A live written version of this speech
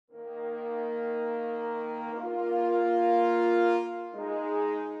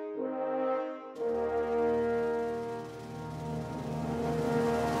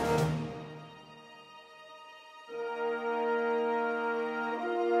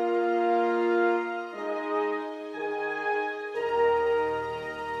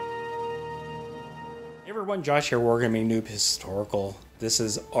everyone, Josh here, WarGamingNewb Historical. This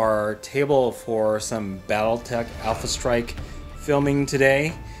is our table for some Battletech Alpha Strike filming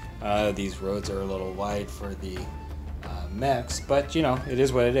today. These roads are a little wide for the mechs, but you know, it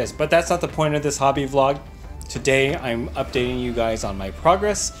is what it is. But that's not the point of this hobby vlog. Today I'm updating you guys on my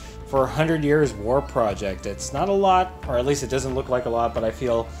progress for 100 Years War project. It's not a lot, or at least it doesn't look like a lot, but I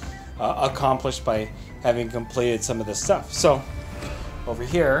feel accomplished by having completed some of this stuff. So over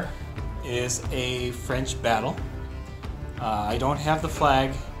here is a French battle. I don't have the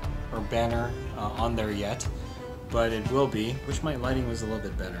flag or banner on there yet, but it will be. Wish my lighting was a little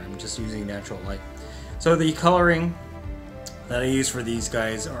bit better. I'm just using natural light. So the coloring that I use for these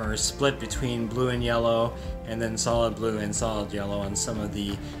guys are split between blue and yellow, and then solid blue and solid yellow on some of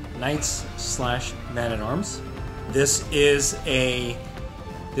the knights slash man-at-arms. This is an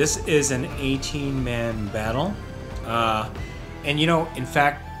 18-man battle, and you know, in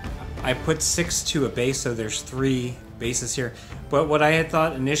fact, I put 6 to a base, so there's 3 bases here. But what I had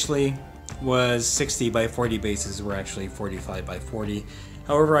thought initially was 60 by 40 bases were actually 45 by 40.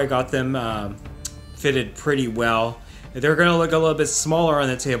 However, I got them fitted pretty well. They're going to look a little bit smaller on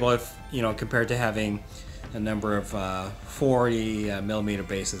the table if, you know, compared to having a number of 40 millimeter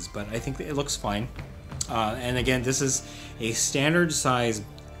bases, but I think it looks fine. And again, this is a standard size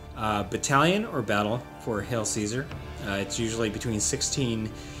battalion or battle for Hail Caesar. It's usually between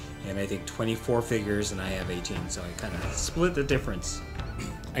 16 and I think 24 figures, and I have 18, so I kind of split the difference.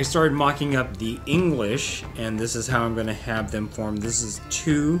 I started mocking up the English, and this is how I'm going to have them form. This is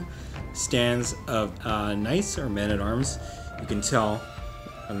 2 stands of knights or men-at-arms. You can tell,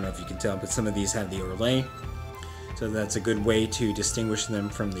 I don't know if you can tell, but some of these have the Orlais, so that's a good way to distinguish them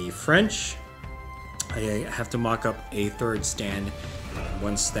from the French. I have to mock up a 3rd stand.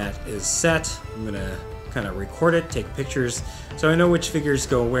 Once that is set, I'm going to kind of record it, take pictures, so I know which figures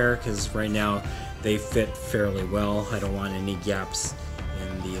go where, because right now they fit fairly well. I don't want any gaps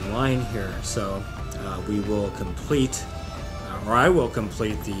in the line here, so we will complete, or I will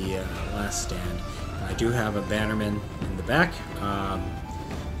complete the last stand. I do have a bannerman in the back,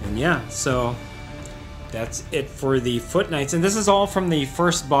 and yeah, so that's it for the Foot Knights, and this is all from the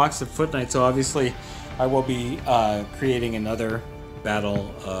first box of Foot Knights, so obviously I will be creating another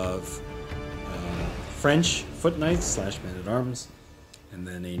battle of French Foot Knights slash men-at-arms, and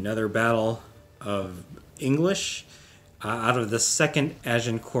then another battle of English out of the second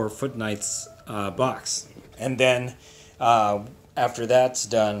Agincourt Foot Knights box. And then after that's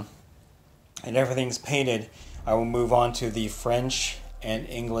done and everything's painted, I will move on to the French and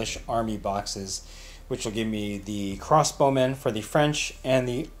English army boxes, which will give me the crossbowmen for the French and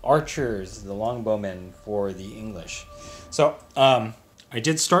the archers, the longbowmen, for the English. So I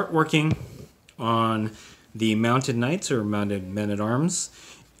did start working on the mounted knights or mounted men-at-arms,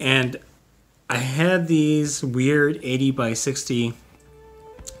 and I had these weird 80 by 60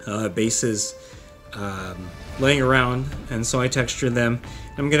 bases laying around, and so I textured them.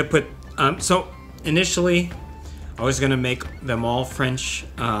 I'm gonna put so initially I was gonna make them all French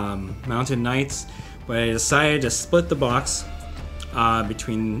mounted knights, but I decided to split the box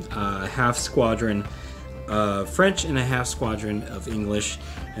between a half squadron of French and a half squadron of English,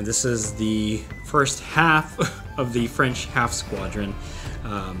 and this is the first half of the French half squadron.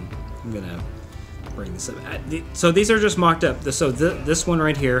 I'm gonna bring this up. So these are just mocked up. So this one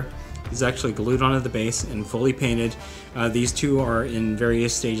right here is actually glued onto the base and fully painted. These 2 are in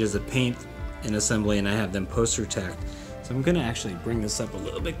various stages of paint and assembly, and I have them poster tacked. So I'm gonna actually bring this up a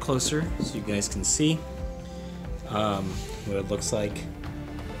little bit closer so you guys can see what it looks like.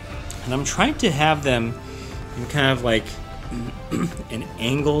 And I'm trying to have them in kind of like an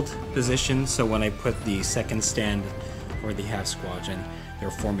angled position, so when I put the second stand or the half squadron, they're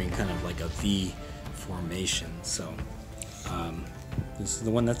forming kind of like a V formation. So this is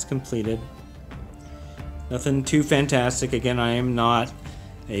the one that's completed. Nothing too fantastic. Again, I am not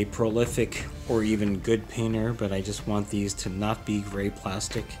a prolific or even good painter, but I just want these to not be gray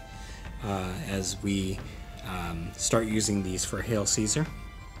plastic as we start using these for Hail Caesar.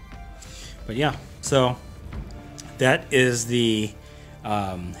 But yeah, so that is the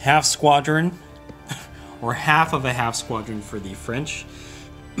half squadron, or half of a half squadron for the French.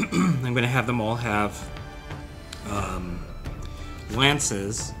 I'm going to have them all have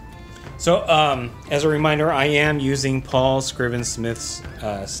lances. So as a reminder, I am using Paul Scrivens-Smith's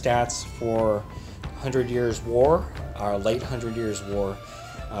stats for 100 Years War, our late 100 Years War.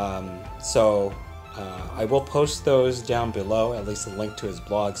 I will post those down below, at least a link to his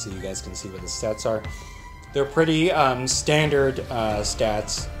blog, so you guys can see what the stats are. They're pretty standard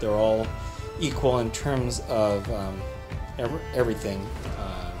stats. They're all equal in terms of everything,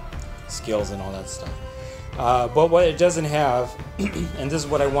 skills and all that stuff. But what it doesn't have, and this is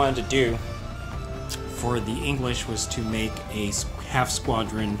what I wanted to do for the English, was to make a half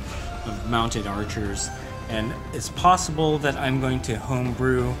squadron of mounted archers. And it's possible that I'm going to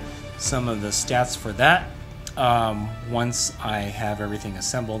homebrew some of the stats for that once I have everything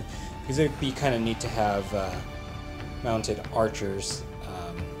assembled, because it'd be kind of neat to have mounted archers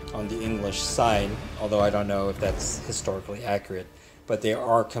on the English side, although I don't know if that's historically accurate. But there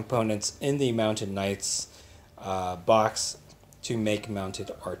are components in the Mounted Knights box to make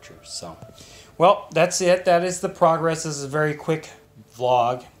mounted archers. So, well, that's it. That is the progress. This is a very quick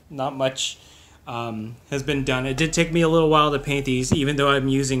vlog. Not much has been done. It did take me a little while to paint these, even though I'm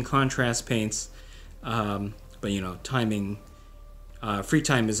using contrast paints. But you know, timing, free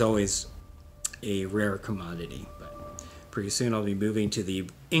time is always a rare commodity. But pretty soon I'll be moving to the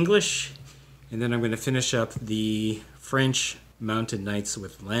English, and then I'm going to finish up the French Mounted Knights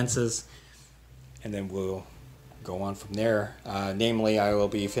with lances, and then we'll go on from there. Namely, I will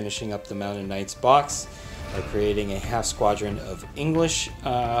be finishing up the Mounted Knights box by creating a half squadron of English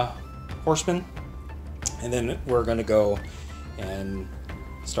horsemen, and then we're going to go and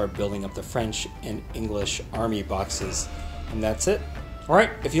start building up the French and English army boxes, and that's it. Alright,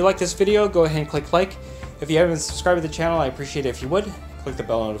 if you like this video, go ahead and click like. If you haven't subscribed to the channel, I appreciate it if you would. Click the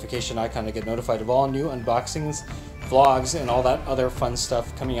bell notification icon to get notified of all new unboxings, vlogs, and all that other fun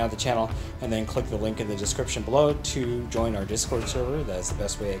stuff coming out of the channel, and then click the link in the description below to join our Discord server. That's the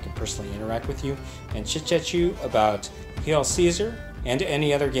best way I can personally interact with you and chit-chat you about Hail Caesar and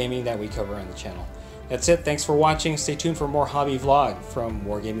any other gaming that we cover on the channel. That's it. Thanks for watching. Stay tuned for more hobby vlog from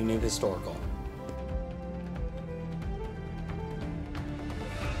WarGamingNewb Historical.